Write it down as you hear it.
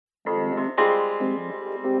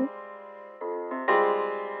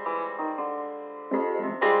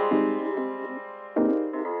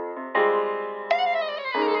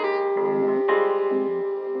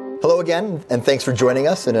again, and thanks for joining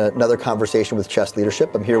us in another conversation with Chest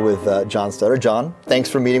Leadership. I'm here with John Studdard. John, thanks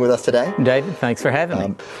for meeting with us today. David, thanks for having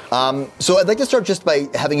me. So I'd like to start just by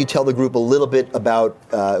having you tell the group a little bit about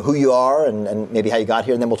who you are and maybe how you got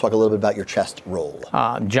here, and then we'll talk a little bit about your Chest role.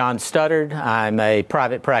 John Studdard. I'm a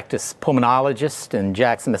private practice pulmonologist in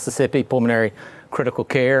Jackson, Mississippi, pulmonary critical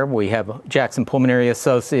care. We have Jackson Pulmonary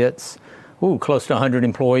Associates, close to 100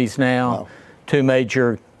 employees now. Wow. 2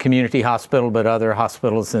 major community hospitals, but other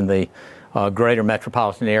hospitals in the greater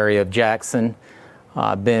metropolitan area of Jackson.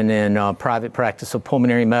 I've been in private practice of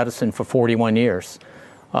pulmonary medicine for 41 years.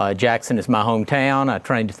 Jackson is my hometown. I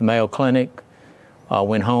trained at the Mayo Clinic,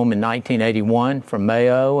 went home in 1981 from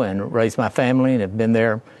Mayo and raised my family, and have been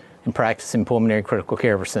there and practicing pulmonary critical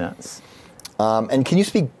care ever since. And can you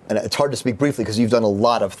speak, and it's hard to speak briefly because you've done a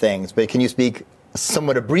lot of things, but can you speak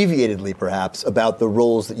somewhat abbreviatedly, perhaps, about the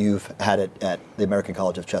roles that you've had at the American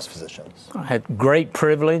College of Chest Physicians? I had great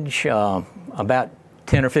privilege about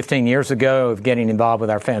 10 or 15 years ago of getting involved with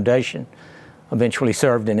our foundation. Eventually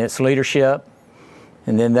served in its leadership,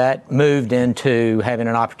 and then that moved into having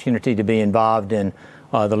an opportunity to be involved in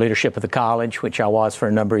the leadership of the college, which I was for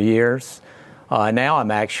a number of years. Now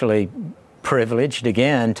I'm actually privileged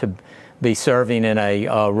again to be serving in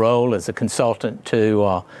a role as a consultant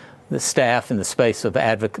to the staff in the space of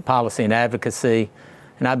policy and advocacy,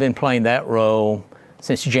 and I've been playing that role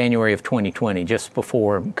since January of 2020, just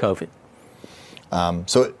before COVID.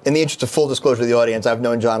 So in the interest of full disclosure to the audience, I've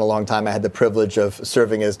known John a long time. I had the privilege of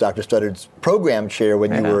serving as Dr. Studdard's program chair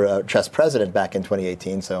when you were Chest president back in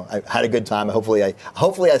 2018. So I had a good time. Hopefully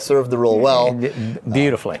I served the role well.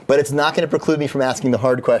 Beautifully. But it's not going to preclude me from asking the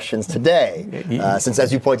hard questions today, since,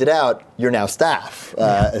 as you pointed out, you're now staff.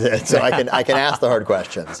 So I can ask the hard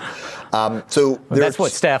questions. That's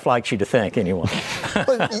what staff likes you to think, anyway.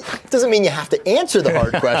 Well, it doesn't mean you have to answer the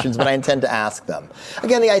hard questions, but I intend to ask them.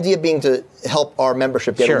 Again, the idea being to help our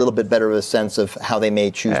membership get a little bit better of a sense of how they may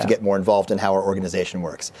choose to get more involved in how our organization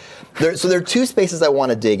works. So there are 2 spaces I want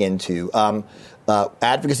to dig into.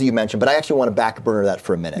 Advocacy you mentioned, but I actually want to back burner that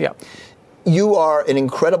for a minute. Yeah. You are an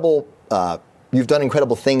incredible, you've done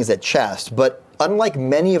incredible things at Chest, but unlike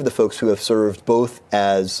many of the folks who have served both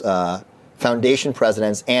as foundation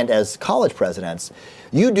presidents and as college presidents,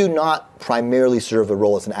 you do not primarily serve the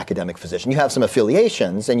role as an academic physician. You have some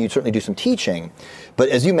affiliations and you certainly do some teaching, but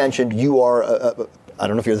as you mentioned, you are, I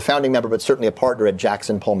don't know if you're the founding member, but certainly a partner at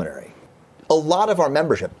Jackson Pulmonary. A lot of our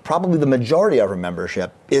membership, probably the majority of our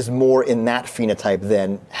membership, is more in that phenotype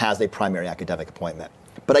than has a primary academic appointment.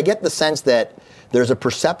 But I get the sense that there's a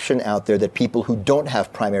perception out there that people who don't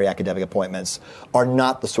have primary academic appointments are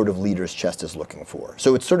not the sort of leaders Chest is looking for.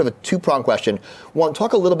 So it's sort of a 2-pronged question. 1,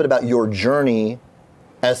 talk a little bit about your journey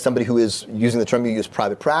as somebody who is, using the term you use,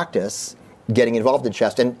 private practice, getting involved in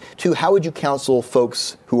Chest. And 2, how would you counsel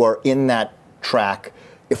folks who are in that track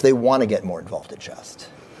if they want to get more involved in Chest?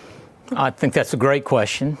 I think that's a great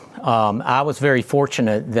question. I was very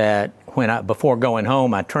fortunate that before going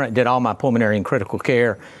home, I did all my pulmonary and critical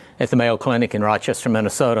care at the Mayo Clinic in Rochester,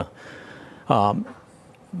 Minnesota.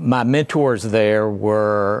 My mentors there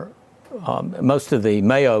were, most of the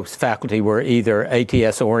Mayo's faculty were either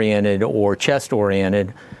ATS-oriented or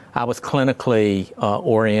chest-oriented. I was clinically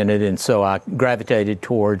oriented, and so I gravitated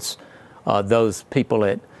towards those people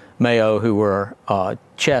at Mayo who were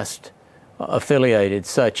chest affiliated,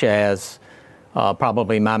 such as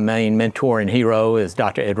probably my main mentor and hero is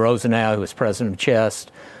Dr. Ed Rosenau, who was president of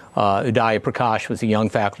Chest. Udaya Prakash was a young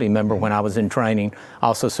faculty member when I was in training. I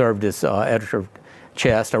also served as editor of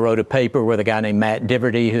Chest. I wrote a paper with a guy named Matt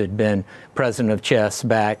Diverty, who had been president of Chest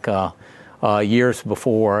back years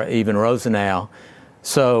before even Rosenau.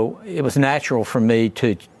 So it was natural for me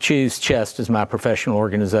to choose Chest as my professional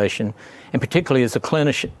organization, and particularly as a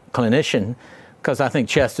clinician, because I think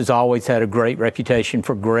Chest has always had a great reputation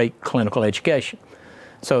for great clinical education.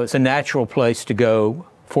 So it's a natural place to go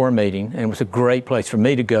for a meeting, and it was a great place for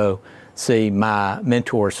me to go see my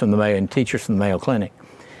mentors from the Mayo and teachers from the Mayo Clinic.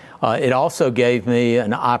 It also gave me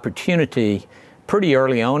an opportunity pretty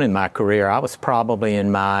early on in my career. I was probably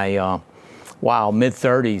in my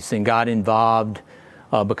mid-30s and got involved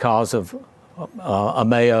because of a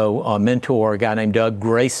Mayo mentor, a guy named Doug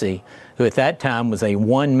Gracie, who at that time was a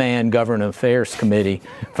one-man government affairs committee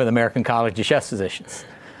for the American College of Chest Physicians.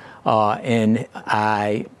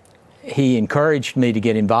 He encouraged me to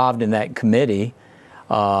get involved in that committee,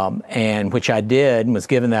 and which I did and was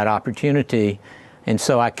given that opportunity. And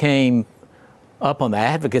so I came up on the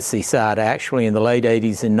advocacy side actually in the late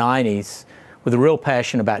 80s and 90s with a real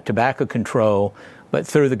passion about tobacco control, but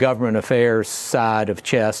through the government affairs side of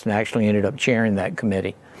Chest, and actually ended up chairing that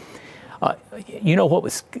committee. You know what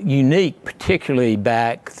was unique, particularly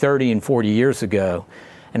back 30 and 40 years ago,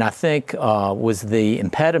 and I think was the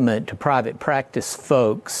impediment to private practice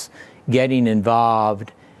folks getting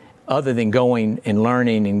involved, other than going and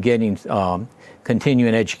learning and getting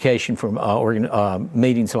continuing education from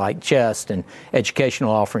meetings like CHEST and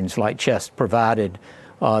educational offerings like CHEST provided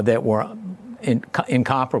that were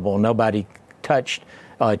incomparable. Nobody touched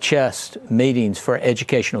CHEST meetings for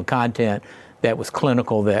educational content that was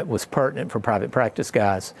clinical, that was pertinent for private practice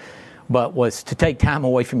guys. But was to take time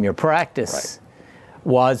away from your practice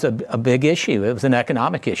was a big issue. It was an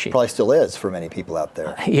economic issue. Probably still is for many people out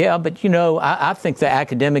there. Yeah, but you know, I think the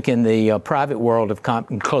academic and the private world have come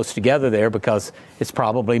close together there, because it's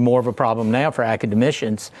probably more of a problem now for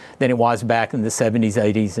academicians than it was back in the 70s,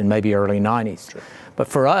 80s, and maybe early 90s. Sure. But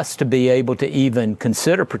for us to be able to even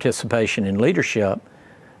consider participation in leadership,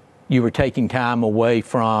 you were taking time away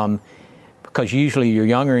from, because usually you're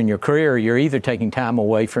younger in your career, you're either taking time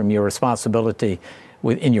away from your responsibility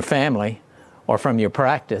in your family or from your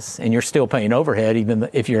practice, and you're still paying overhead even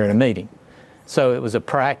if you're in a meeting. So it was a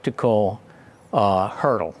practical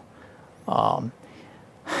hurdle.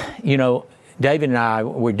 You know, David and I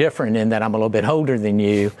were different in that I'm a little bit older than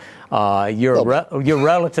you. You're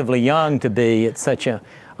relatively young to be at such a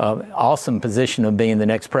awesome position of being the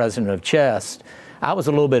next president of CHEST. I was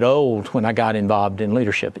a little bit old when I got involved in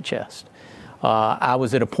leadership at CHEST. I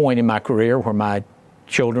was at a point in my career where my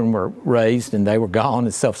children were raised and they were gone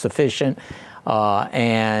and self-sufficient.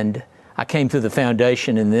 And I came through the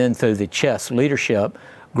foundation and then through the CHEST leadership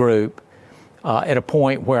group at a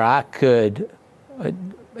point where I could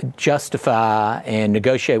justify and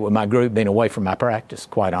negotiate with my group being away from my practice,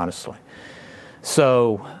 quite honestly.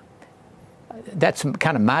 So that's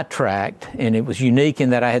kind of my tract, and it was unique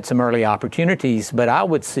in that I had some early opportunities, but I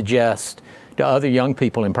would suggest to other young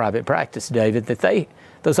people in private practice, David, that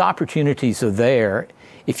those opportunities are there.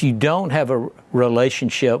 If you don't have a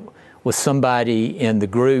relationship with somebody in the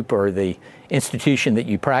group or the institution that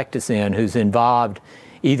you practice in who's involved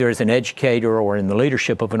either as an educator or in the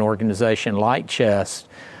leadership of an organization like CHEST,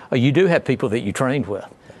 you do have people that you trained with.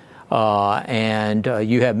 And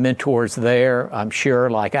you have mentors there, I'm sure,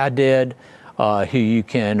 like I did, who you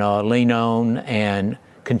can lean on and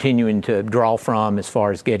continuing to draw from as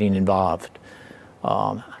far as getting involved.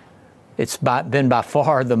 It's been by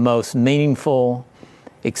far the most meaningful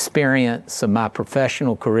experience of my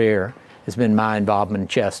professional career has been my involvement in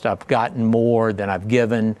CHEST. I've gotten more than I've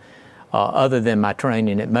given, other than my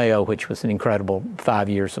training at Mayo, which was an incredible 5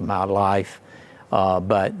 years of my life.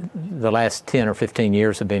 But the last 10 or 15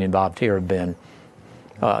 years of being involved here have been,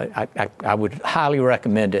 I would highly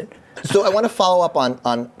recommend it. So I want to follow up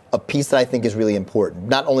on a piece that I think is really important,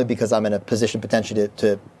 not only because I'm in a position potentially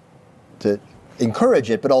to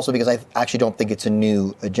encourage it, but also because I actually don't think it's a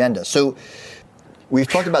new agenda. So we've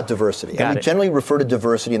talked about diversity, and we generally refer to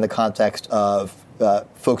diversity in the context of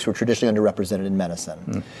folks who are traditionally underrepresented in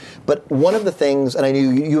medicine. But one of the things, and I know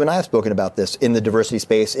you and I have spoken about this in the diversity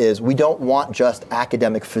space, is we don't want just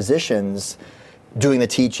academic physicians doing the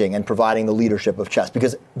teaching and providing the leadership of CHEST,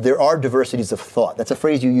 because there are diversities of thought. That's a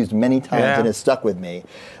phrase you used many times and it's stuck with me,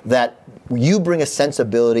 that you bring a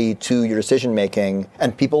sensibility to your decision making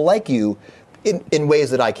and people like you in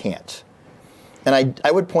ways that I can't. And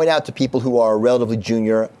I would point out to people who are relatively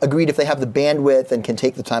junior, agreed if they have the bandwidth and can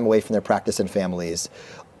take the time away from their practice and families,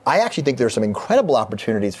 I actually think there are some incredible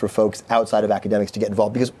opportunities for folks outside of academics to get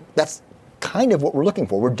involved, because that's kind of what we're looking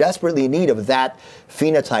for. We're desperately in need of that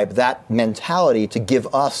phenotype, that mentality to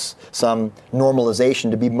give us some normalization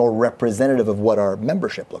to be more representative of what our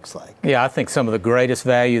membership looks like. Yeah, I think some of the greatest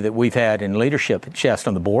value that we've had in leadership at CHEST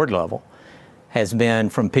on the board level has been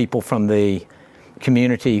from people from the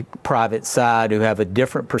community private side who have a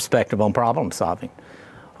different perspective on problem solving.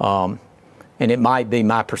 And it might be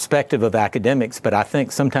my perspective of academics, but I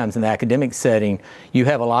think sometimes in the academic setting, you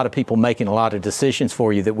have a lot of people making a lot of decisions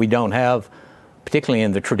for you that we don't have, particularly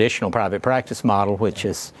in the traditional private practice model, which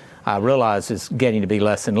is, I realize, is getting to be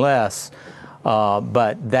less and less.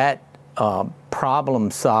 But that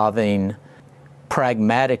problem solving,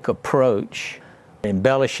 pragmatic approach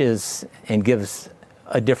embellishes and gives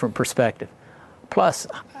a different perspective. Plus,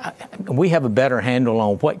 we have a better handle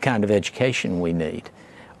on what kind of education we need,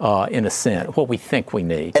 in a sense, what we think we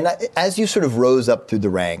need. And as you sort of rose up through the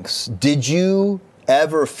ranks, did you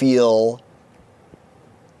ever feel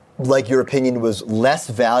like your opinion was less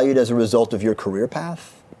valued as a result of your career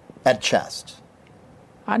path at CHEST?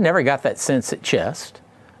 I never got that sense at CHEST,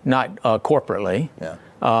 not corporately. Yeah.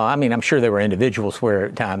 I mean, I'm sure there were individuals where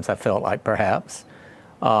at times I felt like perhaps.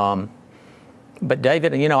 But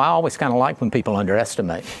David, you know, I always kind of like when people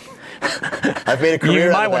underestimate. I've made a career.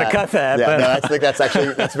 You might want to cut that. Yeah, but. no, I think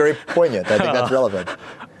that's very poignant. I think that's relevant.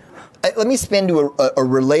 Let me spin to a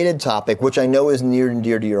related topic, which I know is near and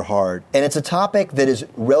dear to your heart. And it's a topic that is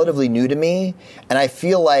relatively new to me. And I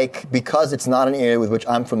feel like because it's not an area with which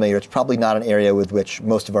I'm familiar, it's probably not an area with which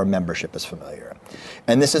most of our membership is familiar.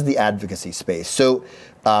 And this is the advocacy space. So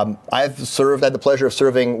I've had the pleasure of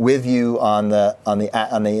serving with you on the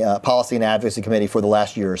Policy and Advocacy Committee for the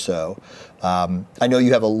last year or so. I know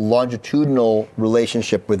you have a longitudinal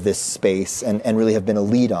relationship with this space and really have been a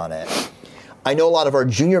lead on it. I know a lot of our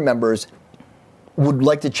junior members would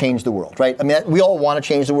like to change the world, right? I mean, we all want to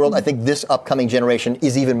change the world. I think this upcoming generation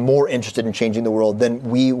is even more interested in changing the world than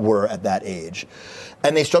we were at that age.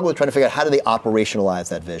 And they struggle with trying to figure out how do they operationalize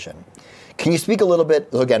that vision. Can you speak a little bit,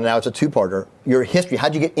 again, now it's a two-parter, your history,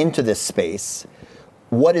 how'd you get into this space?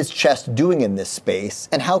 What is CHEST doing in this space?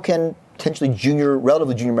 And how can potentially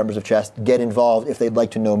relatively junior members of CHEST get involved if they'd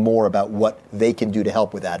like to know more about what they can do to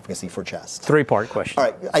help with advocacy for CHEST? Three-part question. All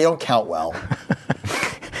right, I don't count well.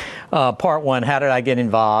 Part one, how did I get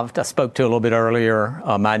involved? I spoke to a little bit earlier.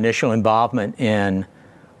 My initial involvement in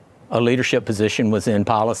a leadership position was in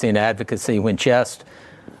policy and advocacy when CHEST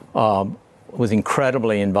was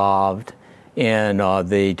incredibly involved in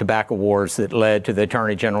the tobacco wars that led to the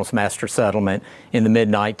Attorney General's master settlement in the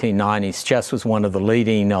mid-1990s. CHEST was one of the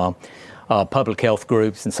leading public health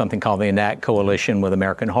groups in something called the ENACT Coalition with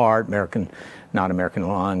American Heart, American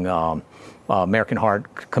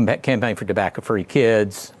Heart Campaign for Tobacco-Free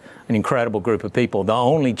Kids, an incredible group of people.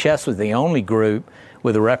 CHEST was the only group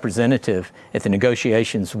with a representative at the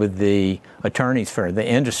negotiations with the attorneys for the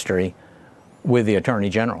industry with the Attorney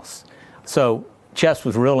Generals. So CHEST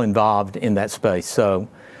was real involved in that space. So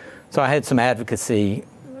I had some advocacy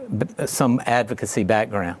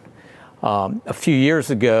background. A few years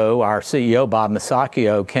ago, our CEO, Bob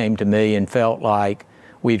Masacchio, came to me and felt like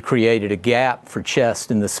we'd created a gap for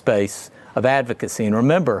CHEST in the space of advocacy. And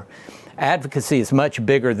remember, advocacy is much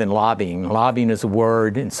bigger than lobbying. Lobbying is a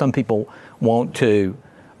word, and some people want to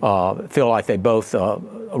feel like they both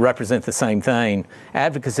represent the same thing.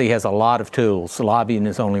 Advocacy has a lot of tools. Lobbying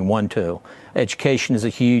is only one tool. Education is a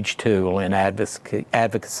huge tool in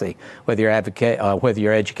advocacy, whether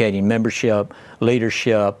you're educating membership,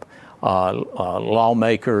 leadership,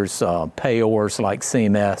 lawmakers, payors like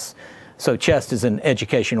CMS. So CHEST is an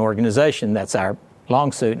education organization. That's our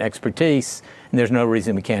long suit and expertise, and there's no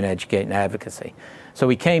reason we can't educate in advocacy. So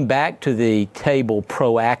we came back to the table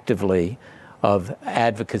proactively of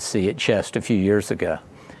advocacy at CHEST a few years ago.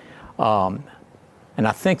 And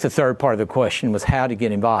I think the third part of the question was how to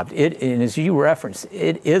get involved. And as you referenced,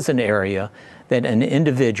 it is an area that an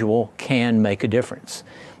individual can make a difference.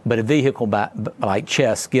 But a vehicle like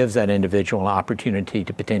CHEST gives that individual an opportunity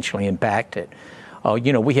to potentially impact it.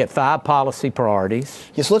 We have 5 policy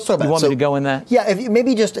priorities. Yes, so let's talk about it. You want me to go in that? Yeah,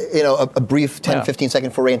 maybe just a brief 10,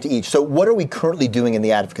 15-second foray into each. So what are we currently doing in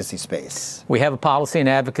the advocacy space? We have a policy and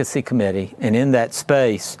advocacy committee, and in that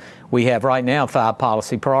space, we have right now 5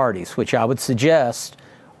 policy priorities, which I would suggest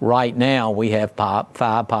right now we have 5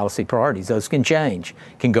 policy priorities. Those can change,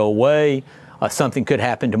 can go away. Something could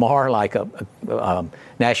happen tomorrow, like a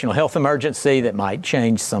national health emergency that might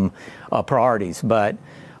change some priorities. But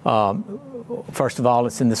first of all,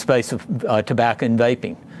 it's in the space of tobacco and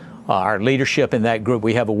vaping. Our leadership in that group,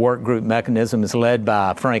 we have a work group mechanism, is led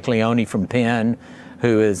by Frank Leone from Penn,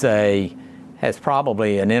 who has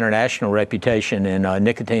probably an international reputation in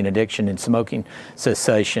nicotine addiction and smoking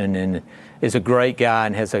cessation, and is a great guy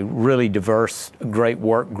and has a really diverse, great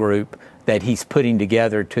work group that he's putting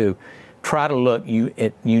together to try to look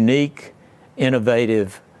at unique,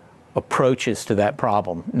 innovative approaches to that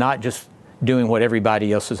problem, not just doing what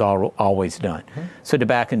everybody else has always done. Mm-hmm. So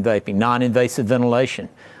tobacco and vaping, non-invasive ventilation.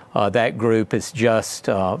 That group is just,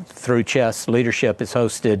 through CHEST leadership, has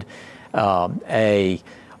hosted a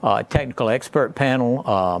technical expert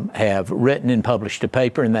panel, have written and published a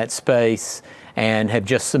paper in that space, and have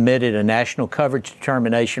just submitted a national coverage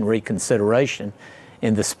determination reconsideration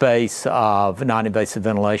in the space of non-invasive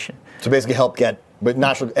ventilation. So basically help get, but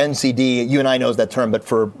national NCD, you and I knows that term, but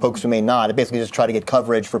for folks who may not, it basically just try to get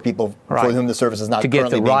coverage for people for whom the service is not currently being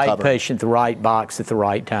covered. To get the right patient, the right box at the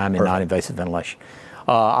right time in non-invasive ventilation.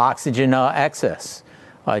 Oxygen access.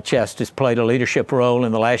 CHEST has played a leadership role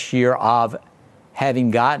in the last year of having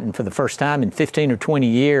gotten, for the first time in 15 or 20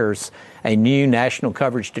 years, a new national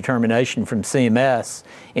coverage determination from CMS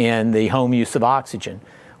in the home use of oxygen,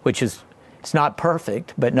 which is, it's not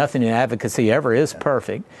perfect, but nothing in advocacy ever is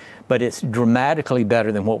perfect, but it's dramatically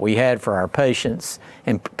better than what we had for our patients,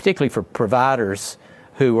 and particularly for providers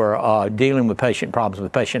who are dealing with patient problems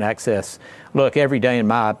with patient access. Look, every day in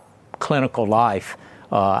my clinical life,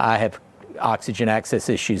 I have oxygen access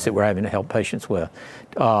issues that we're having to help patients with.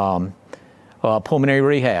 Pulmonary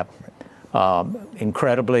rehab.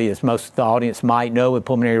 Incredibly, as most of the audience might know, with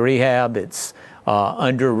pulmonary rehab, it's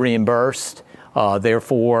under reimbursed.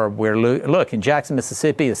 Therefore, look, in Jackson,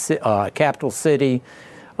 Mississippi, a capital city,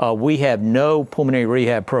 we have no pulmonary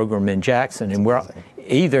rehab program in Jackson, and we're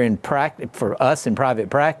either in practice for us in private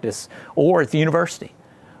practice or at the university,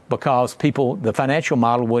 because the financial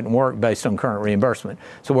model wouldn't work based on current reimbursement.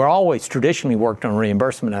 So we're always traditionally worked on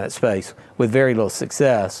reimbursement in that space with very little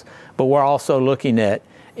success, but we're also looking at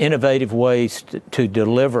innovative ways to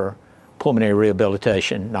deliver pulmonary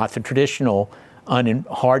rehabilitation, not the traditional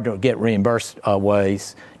hard to get reimbursed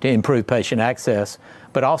ways to improve patient access,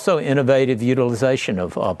 but also innovative utilization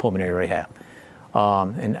of pulmonary rehab.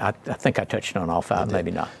 And I think I touched on all five,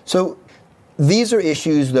 maybe not. So these are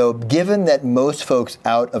issues, though, given that most folks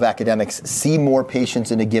out of academics see more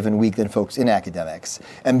patients in a given week than folks in academics,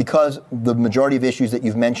 and because the majority of issues that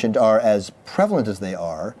you've mentioned are as prevalent as they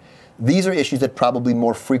are, these are issues that probably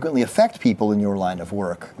more frequently affect people in your line of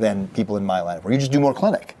work than people in my line of work. You just do more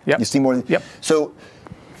clinic. Yep. You see more. Yep. So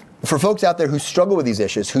for folks out there who struggle with these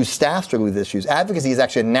issues, whose staff struggle with these issues, advocacy is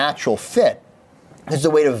actually a natural fit. It's a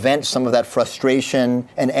way to vent some of that frustration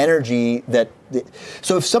and energy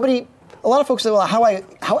so if somebody, a lot of folks say, well,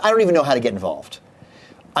 I don't even know how to get involved.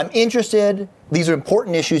 I'm interested. These are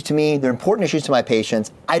important issues to me. They're important issues to my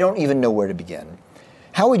patients. I don't even know where to begin.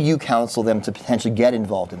 How would you counsel them to potentially get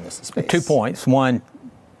involved in this space? 2 points. One,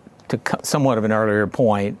 to somewhat of an earlier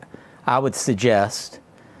point, I would suggest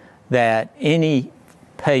that any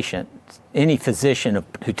patient, any physician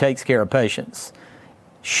who takes care of patients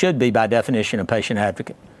should be, by definition, a patient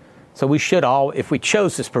advocate. So we should if we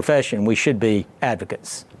chose this profession, we should be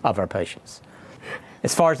advocates of our patients.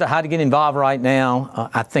 As far as how to get involved right now,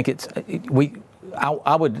 I think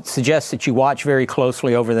I would suggest that you watch very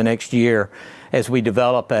closely over the next year as we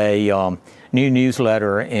develop a new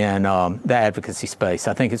newsletter in the advocacy space.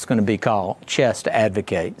 I think it's going to be called Chest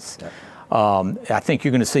Advocates. Yeah. I think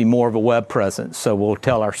you're going to see more of a web presence, so we'll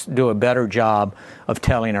do a better job of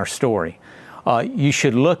telling our story. You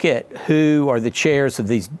should look at who are the chairs of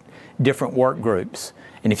these different work groups.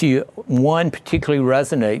 And if one particularly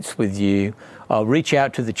resonates with you, reach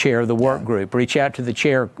out to the chair of the work group, reach out to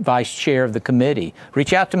the vice chair of the committee,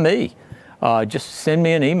 reach out to me. Just send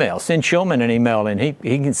me an email, send Shulman an email, and he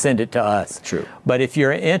can send it to us. True. But if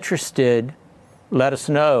you're interested, let us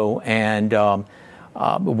know, and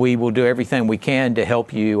we will do everything we can to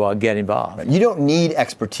help you get involved. You don't need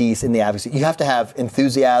expertise in the advocacy. You have to have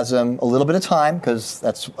enthusiasm, a little bit of time, because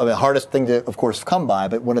that's the hardest thing to, of course, come by,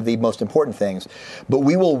 but one of the most important things. But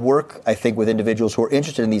we will work, I think, with individuals who are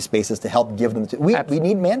interested in these spaces to help give them. We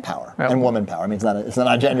need manpower and woman power. I mean, it's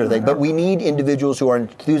not a gender thing, but we need individuals who are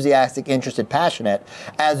enthusiastic, interested, passionate,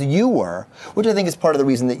 as you were, which I think is part of the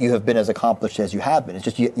reason that you have been as accomplished as you have been. It's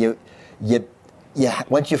just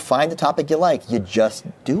once you find the topic you like, you just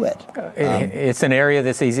do it. It's an area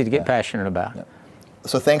that's easy to get passionate about. Yeah.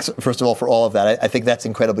 So thanks, first of all, for all of that. I think that's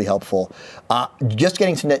incredibly helpful. Just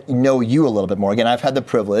getting to know you a little bit more. Again, I've had the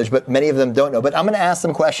privilege, but many of them don't know. But I'm going to ask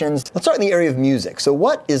some questions. Let's start in the area of music. So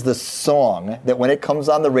what is the song that when it comes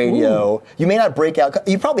on the radio, you may not break out?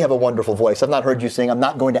 You probably have a wonderful voice. I've not heard you sing. I'm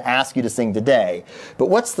not going to ask you to sing today. But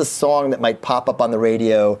what's the song that might pop up on the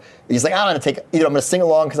radio? He's like, I'm going to sing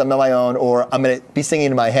along because I'm on my own, or I'm going to be singing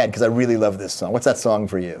in my head because I really love this song. What's that song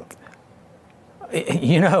for you?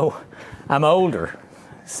 I'm older.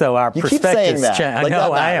 So our perspectives change. I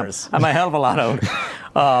know I am. I'm a hell of a lot older.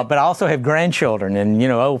 But I also have grandchildren, and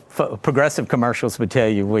progressive commercials would tell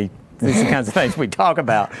you these are the kinds of things we talk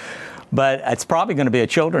about. But it's probably going to be a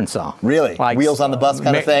children's song. Really? Like Wheels on the Bus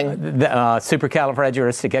kind of thing?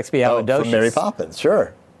 Supercalifragilisticexpialidocious. From Mary Poppins,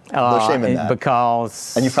 sure. No shame in that.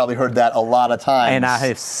 And you've probably heard that a lot of times. And I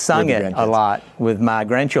have sung it a lot with my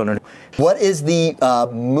grandchildren. What is the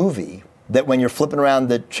movie that when you're flipping around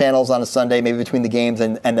the channels on a Sunday, maybe between the games,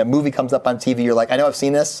 and the movie comes up on TV, you're like, I know I've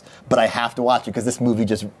seen this, but I have to watch it because this movie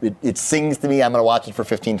it sings to me. I'm going to watch it for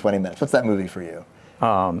 15, 20 minutes. What's that movie for you?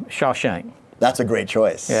 Shawshank. That's a great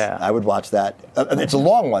choice. Yeah. I would watch that. It's a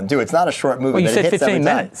long one, too. It's not a short movie. Well, you said 15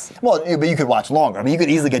 minutes. Well, but you could watch longer. I mean, you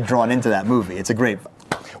could easily get drawn into that movie. It's a great...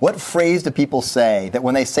 What phrase do people say that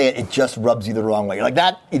when they say it, it just rubs you the wrong way? You're like,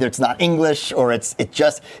 that, either it's not English or it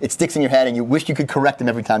sticks in your head and you wish you could correct them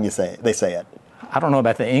every time they say it. I don't know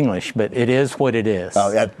about the English, but it is what it is.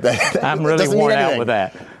 Oh, yeah. I'm really worn out with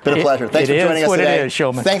that. Been a pleasure. Thanks for joining us today. It is,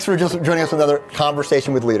 Shulman. Thanks for just joining us for another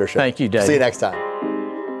conversation with leadership. Thank you, Dave. See you next time.